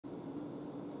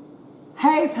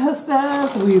Hey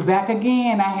sisters, we back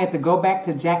again. I had to go back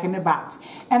to Jack in the Box.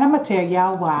 And I'm going to tell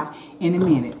y'all why in a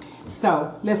minute.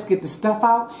 So, let's get the stuff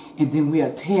out and then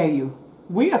we'll tell you.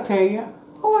 We'll tell you.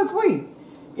 Who is we?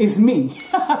 It's me.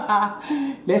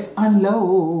 Let's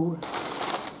unload.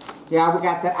 Y'all, we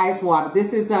got the ice water.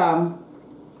 This is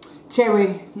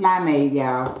cherry limeade,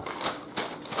 y'all.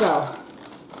 So,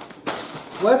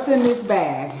 what's in this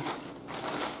bag?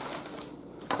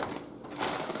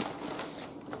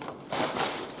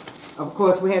 Of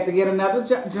course, we had to get another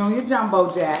junior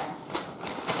jumbo jack.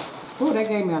 Ooh, they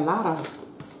gave me a lot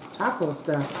of taco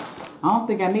stuff. I don't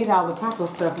think I need all the taco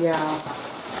stuff, y'all.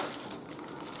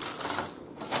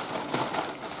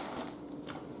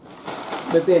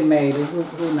 But then maybe,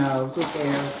 who knows, who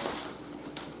cares?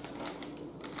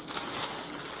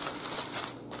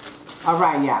 All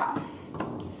right, y'all.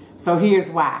 So here's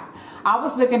why. I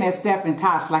was looking at Steph and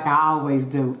Tosh like I always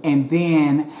do, and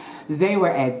then they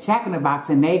were at Jack in the Box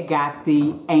and they got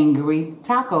the angry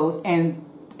tacos,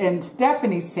 and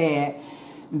Stephanie said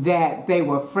that they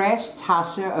were fresh.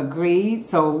 Tasha agreed,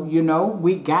 so you know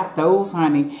we got those,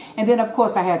 honey. And then of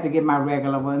course I had to get my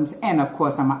regular ones, and of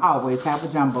course I'ma always have a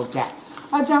jumbo jack,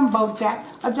 a jumbo jack,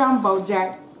 a jumbo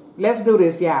jack. Let's do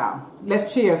this, y'all.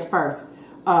 Let's cheers first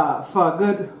for a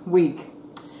good week.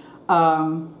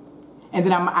 And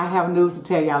then I have news to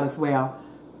tell y'all as well.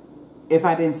 If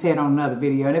I didn't say it on another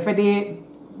video. And if I did,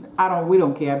 we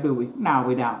don't care, do we? No,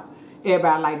 we don't.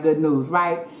 Everybody like good news,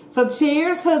 right? So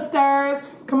cheers,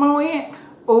 hoodsters. Come on in.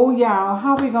 Oh, y'all,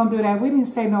 how we gonna do that? We didn't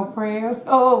say no prayers.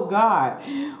 Oh, God.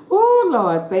 Oh,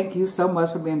 Lord, thank you so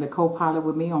much for being the co-pilot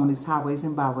with me on these highways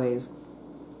and byways.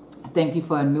 Thank you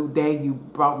for a new day. You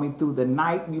brought me through the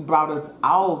night. You brought us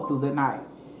all through the night.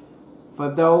 For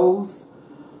those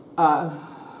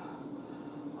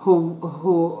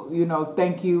who, you know,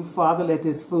 thank you, Father, let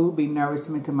this food be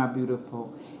nourishment to my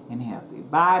beautiful and healthy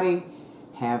body.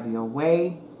 Have your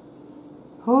way.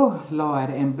 Oh, Lord,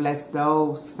 and bless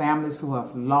those families who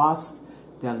have lost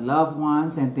their loved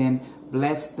ones, and then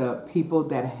bless the people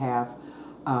that have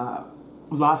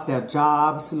lost their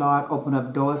jobs. Lord, open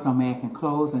up doors no man can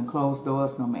close, and close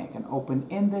doors no man can open.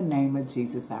 In the name of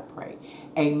Jesus, I pray.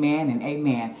 Amen and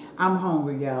amen. I'm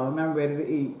hungry, y'all, and I'm ready to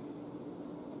eat.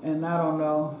 And I don't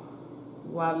know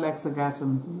why Alexa got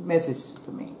some messages for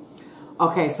me.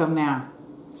 Okay, so now,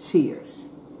 cheers.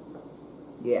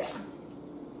 Yeah.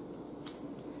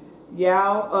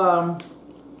 Y'all,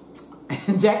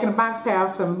 Jack in the Box have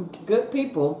some good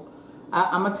people.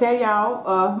 I'm going to tell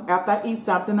y'all, after I eat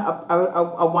something,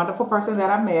 a wonderful person that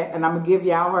I met, and I'm going to give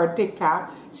y'all her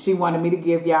TikTok. She wanted me to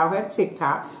give y'all her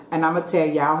TikTok, and I'm going to tell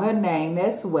y'all her name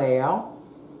as well.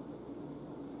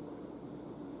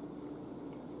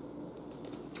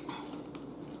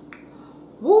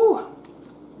 Woo!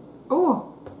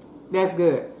 Ooh, that's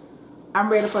good.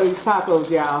 I'm ready for these tacos,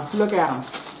 y'all. Look at them.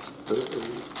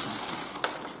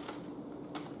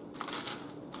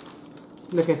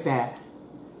 Look at that.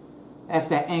 That's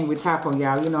that angry taco,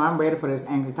 y'all. You know I'm ready for this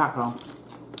angry taco.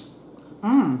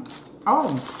 Oh.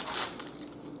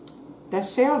 That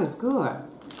shell is good.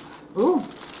 Ooh.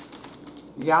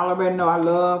 Y'all already know I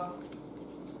love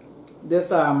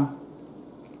this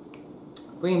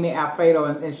creamy Alfredo,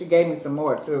 and she gave me some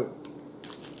more too.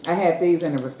 I had these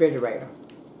in the refrigerator.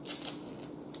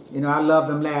 You know, I loved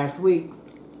them last week.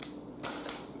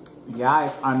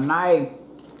 Guys are nice.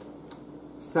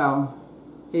 So,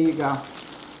 here you go.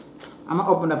 I'm going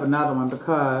to open up another one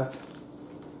because,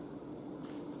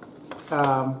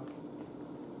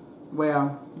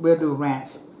 well, we'll do ranch.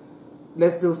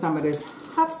 Let's do some of this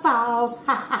hot sauce.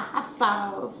 Hot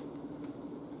sauce.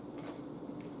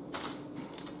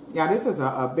 Y'all, this is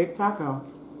a big taco.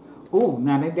 Ooh,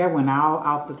 now that went all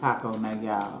off the taco now,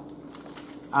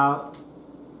 y'all.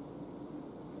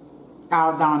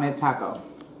 All down that taco.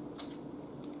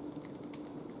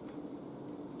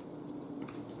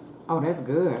 Oh, that's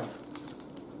good.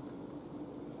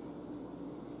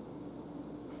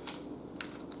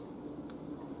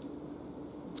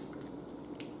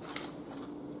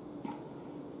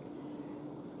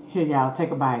 Here, y'all,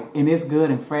 take a bite. And it's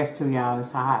good and fresh too, y'all.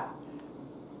 It's hot.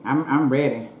 I'm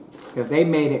ready, because they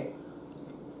made it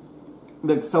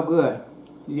look so good.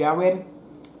 Y'all ready?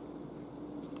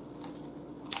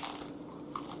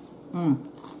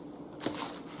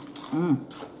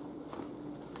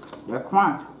 That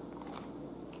crunch.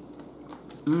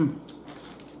 I'm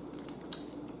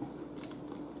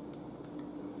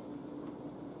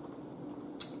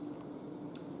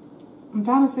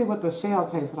trying to see what the shell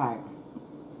tastes like.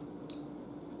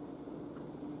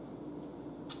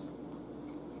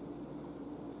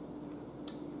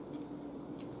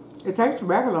 It tastes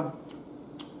regular.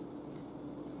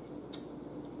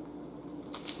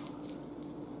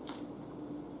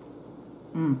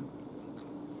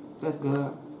 That's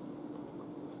good.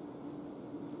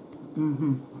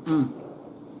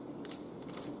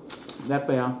 That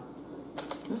bell.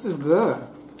 This is good.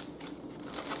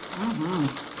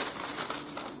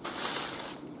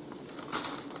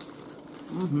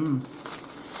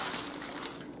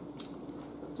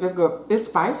 It's good. It's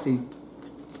spicy.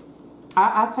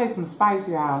 I taste some spice,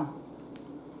 y'all.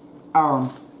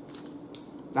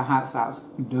 The hot sauce.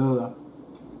 Duh.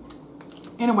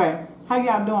 Anyway, how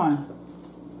y'all doing?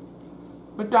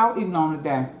 What y'all eating on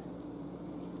today?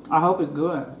 I hope it's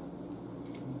good.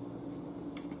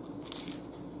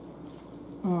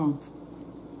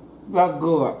 That's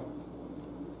good.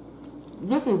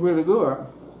 This is really good.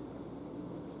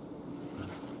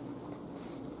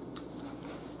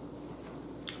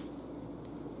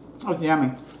 It's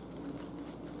yummy.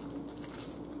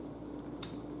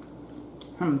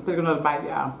 Take another bite,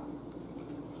 y'all.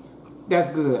 That's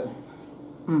good.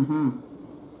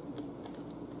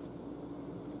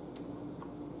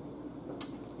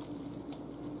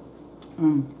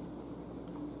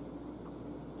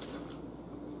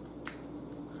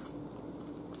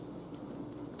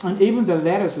 And even the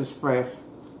lettuce is fresh.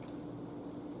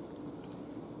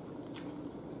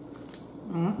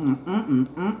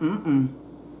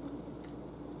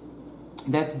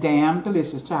 That's damn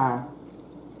delicious, child.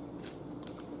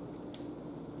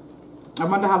 I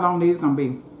wonder how long these gonna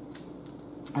be.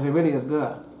 Cause it really is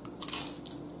good.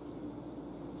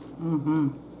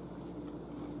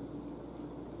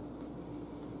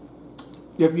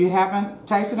 If you haven't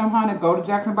tasted them, honey, go to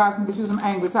Jack in the Box and get you some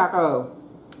angry taco.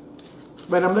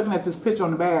 But I'm looking at this picture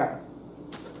on the bag.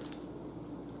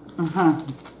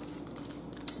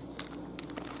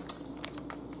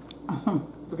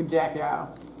 Look at Jack,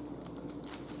 y'all.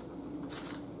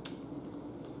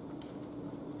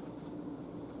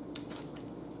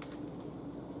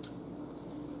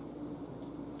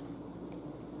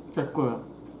 That's good.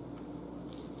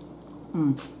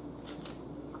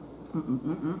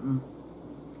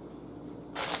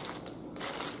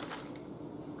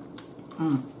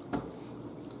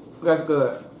 That's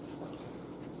good.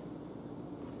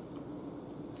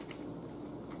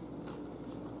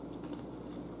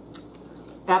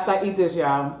 After I eat this,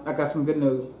 y'all, I got some good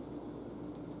news.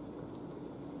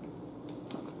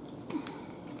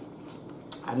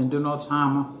 I didn't do no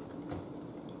timer.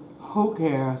 Who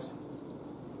cares?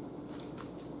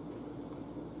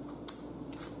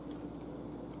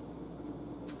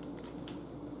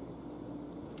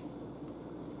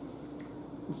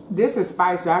 This is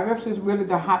spicy. I guess it's really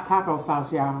the hot taco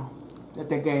sauce, y'all, that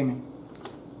they gave me.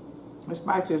 The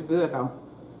spice is good, though.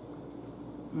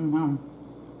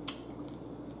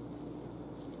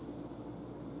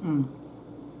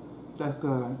 That's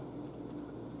good.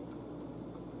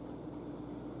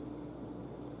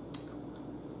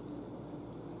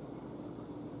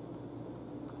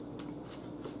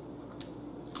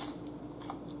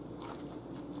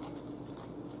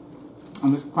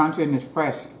 And it's crunchy and it's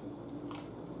fresh.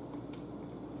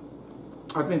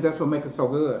 I think that's what makes it so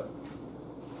good.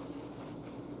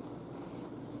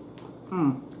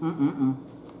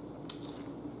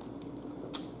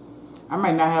 I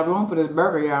might not have room for this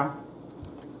burger, y'all.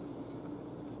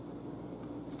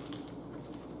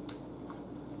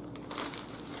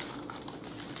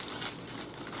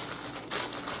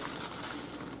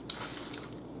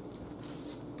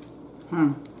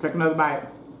 Take another bite.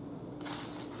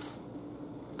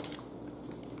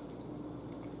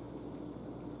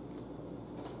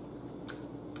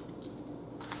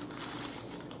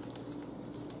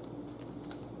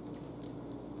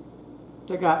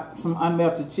 They got some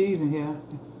unmelted cheese in here.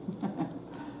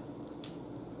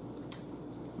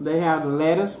 They have the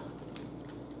lettuce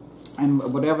and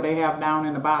whatever they have down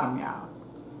in the bottom, y'all.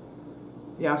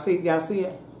 Y'all see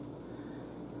it?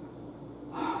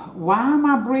 Why am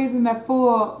I breathing that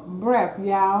full breath,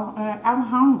 y'all? I'm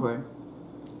hungry.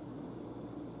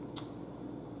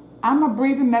 I'm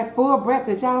breathing that full breath.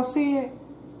 Did y'all see it?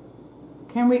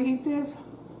 Can we eat this?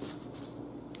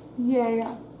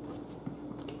 Yeah.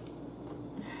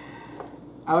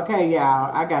 Okay,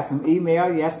 y'all. I got some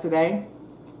email yesterday.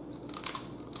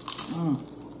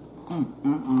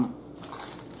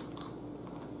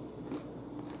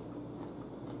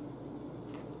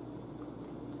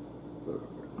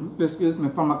 Excuse me,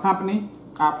 from a company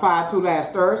I applied to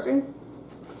last Thursday.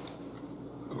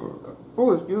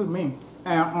 Oh, excuse me.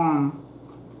 And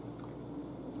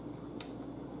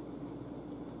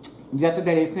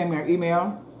yesterday they sent me an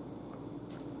email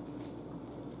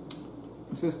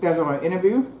to schedule an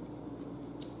interview.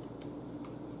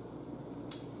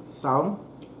 So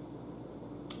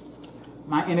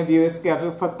my interview is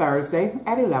scheduled for Thursday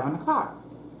at 11 o'clock.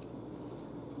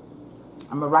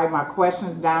 I'm going to write my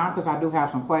questions down because I do have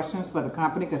some questions for the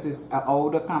company because it's an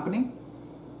older company.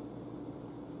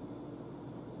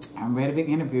 I'm ready to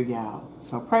interview y'all.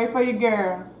 So pray for your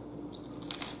girl.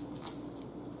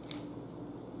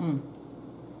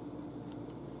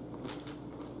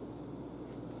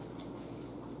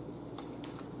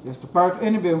 This is the first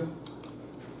interview.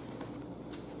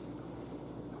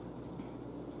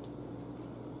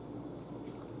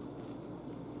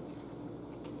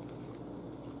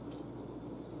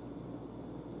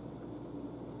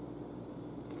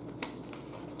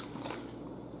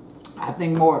 I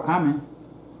think more are coming.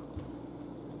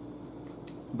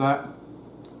 But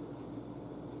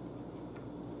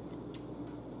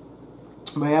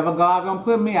wherever God gonna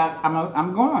put me,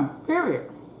 I'm going. Period.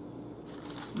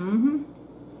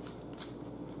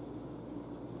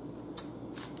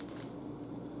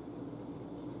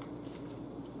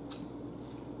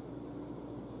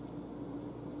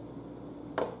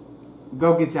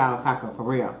 Go get y'all a taco for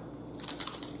real.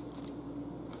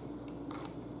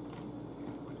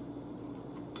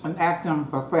 And ask them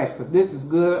for fresh because this is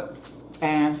good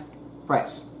and fresh.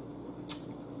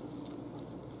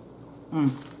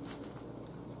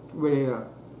 Really good.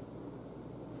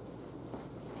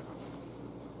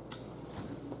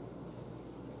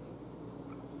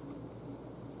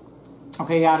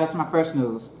 Okay, y'all, that's my first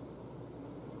news.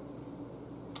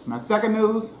 My second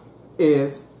news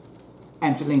is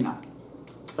Angelina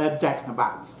at Jack in the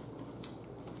Box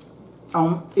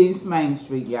on East Main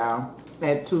Street, y'all,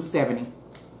 at 270.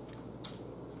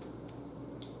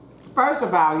 First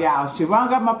of all, y'all, she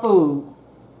rung up my food.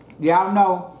 Y'all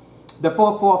know the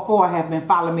 444 have been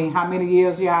following me how many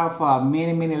years, y'all? For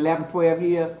many, 11, 12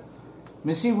 years.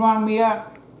 When she rung me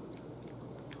up,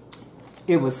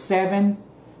 it was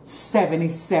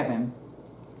 $7.77.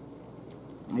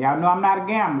 Y'all know I'm not a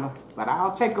gambler, but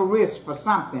I'll take a risk for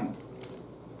something.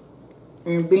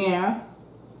 And then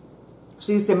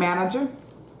she's the manager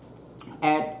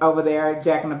at over there at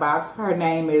Jack in the Box. Her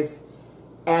name is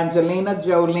Angelina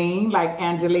Jolene, like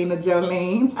Angelina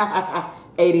Jolene,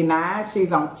 89.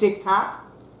 She's on TikTok.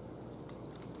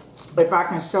 If I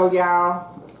can show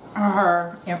y'all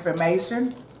her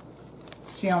information,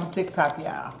 she on TikTok,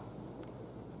 y'all.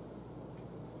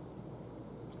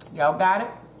 Y'all got it?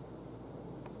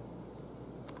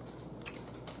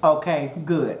 Okay,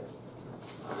 good.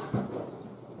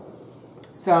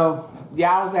 So,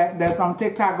 y'all that's on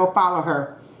TikTok, go follow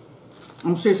her.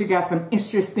 I'm sure she got some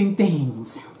interesting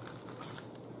things.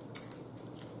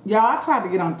 Y'all, I tried to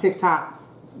get on TikTok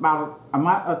about a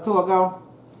month or two ago.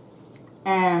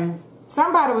 And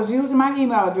somebody was using my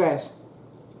email address.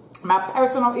 My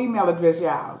personal email address,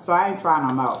 y'all. So I ain't trying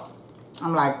no more.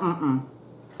 I'm like,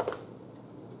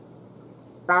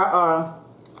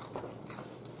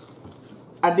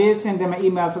 I did send them an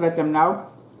email to let them know.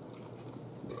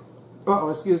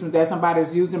 Oh, excuse me, that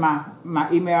somebody's using my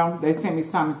email. They sent me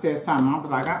something, said something. I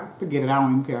was like, forget it, I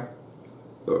don't even care.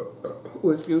 Oh,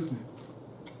 excuse me.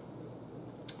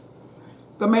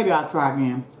 But maybe I'll try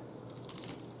again.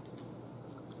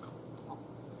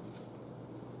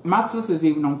 My sister's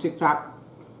even on TikTok.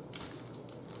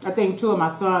 I think 2 of my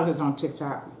sons is on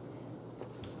TikTok.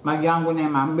 My young one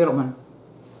and my middle one.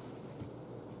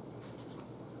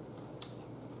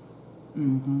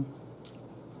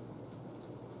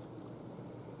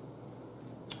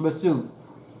 But shoot,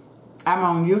 I'm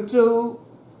on YouTube,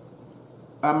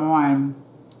 I'm on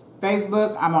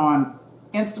Facebook, I'm on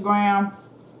Instagram.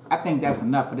 I think that's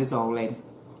enough for this old lady.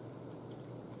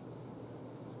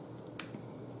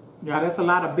 Y'all, that's a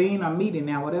lot of bean or meat in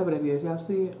now, whatever that is. Y'all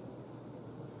see it?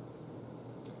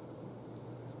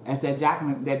 That's that Jack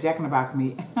in the Box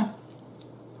meat.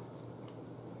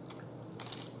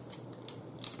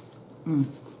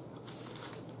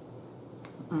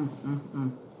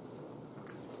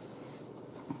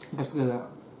 That's good.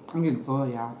 I'm getting full,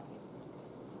 y'all.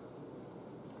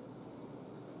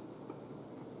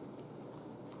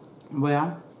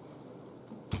 Well,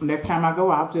 next time I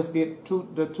go, I'll just get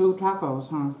the two tacos,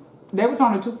 huh? They was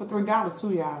only 2 for $3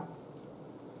 too, y'all.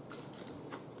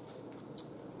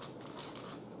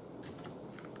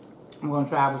 I'm gonna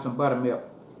try with some buttermilk.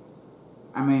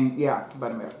 I mean, yeah,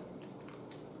 buttermilk.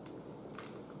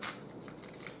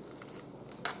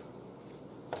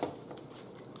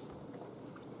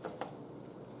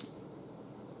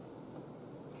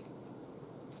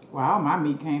 Wow, my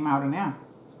meat came out of there.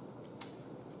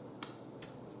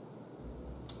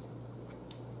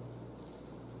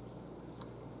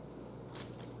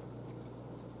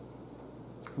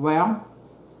 Well,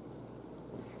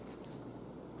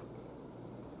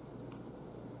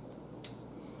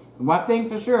 one thing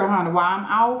for sure, honey, while I'm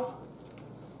off,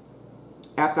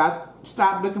 after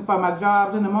stop looking for my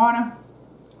jobs in the morning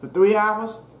for 3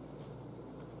 hours.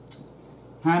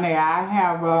 Honey, I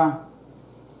have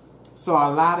saw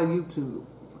a lot of YouTube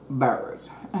birds.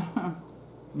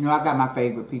 You know, I got my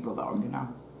favorite people though, you know.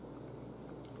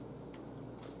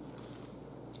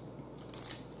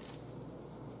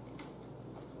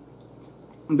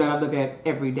 That I look at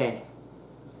every day.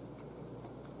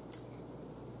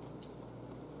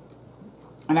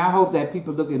 And I hope that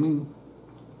people look at me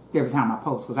every time I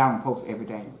post, because I don't post every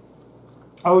day.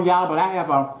 Oh, y'all, but I have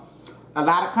a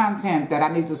lot of content that I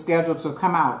need to schedule to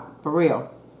come out, for real.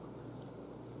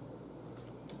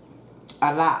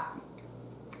 A lot.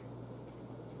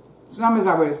 Some is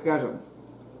already scheduled.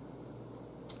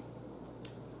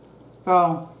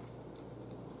 So,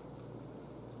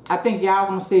 I think y'all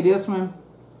gonna see this one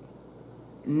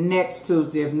next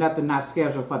Tuesday if nothing not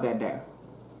scheduled for that day.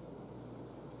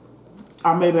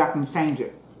 Or maybe I can change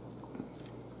it.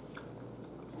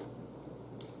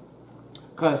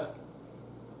 Because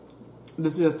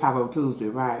this is Taco Tuesday,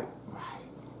 right? Right.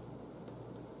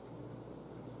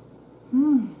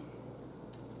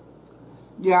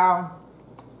 Y'all.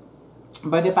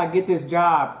 But if I get this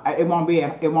job, it won't be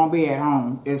at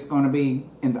home. It's going to be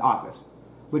in the office.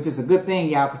 Which is a good thing,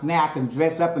 y'all, because now I can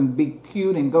dress up and be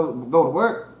cute and go to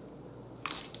work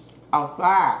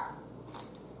outside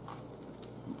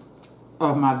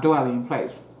of my dwelling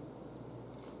place.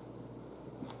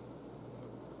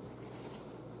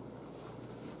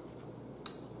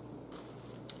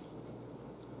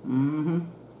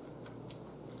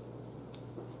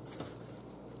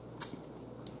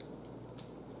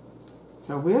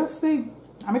 So we'll see.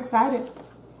 I'm excited.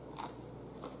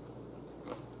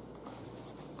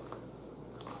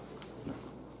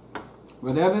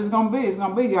 Whatever it's gonna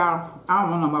be, y'all. I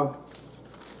don't want no more.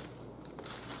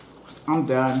 I'm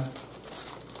done.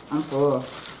 I'm full.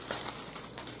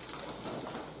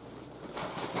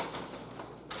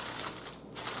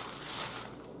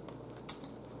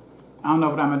 I don't know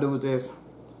what I'm gonna do with this.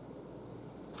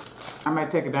 I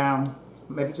might take it down,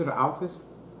 maybe to the office.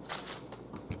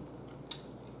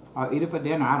 Or eat it for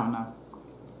dinner, I don't know.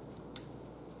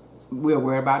 We'll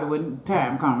worry about it when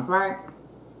time comes, right?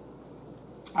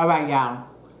 Alright, y'all.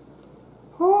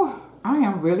 Whew, I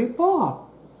am really full.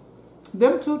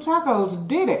 Them 2 tacos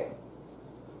did it.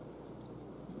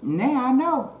 Now I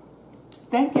know.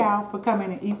 Thank y'all for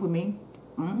coming and eat with me.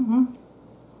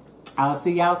 I'll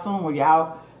see y'all soon. Well,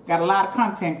 y'all got a lot of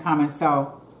content coming,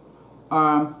 so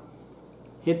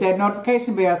hit that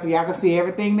notification bell so y'all can see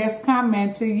everything that's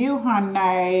coming to you,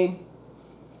 honey.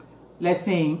 Let's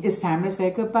sing. It's time to say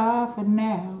goodbye for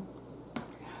now.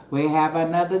 We have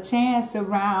another chance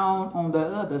around on the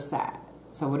other side.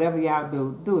 So whatever y'all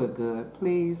do, do it good.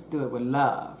 Please do it with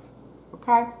love.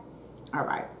 Okay? All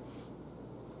right.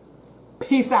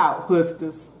 Peace out,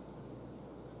 hoosters.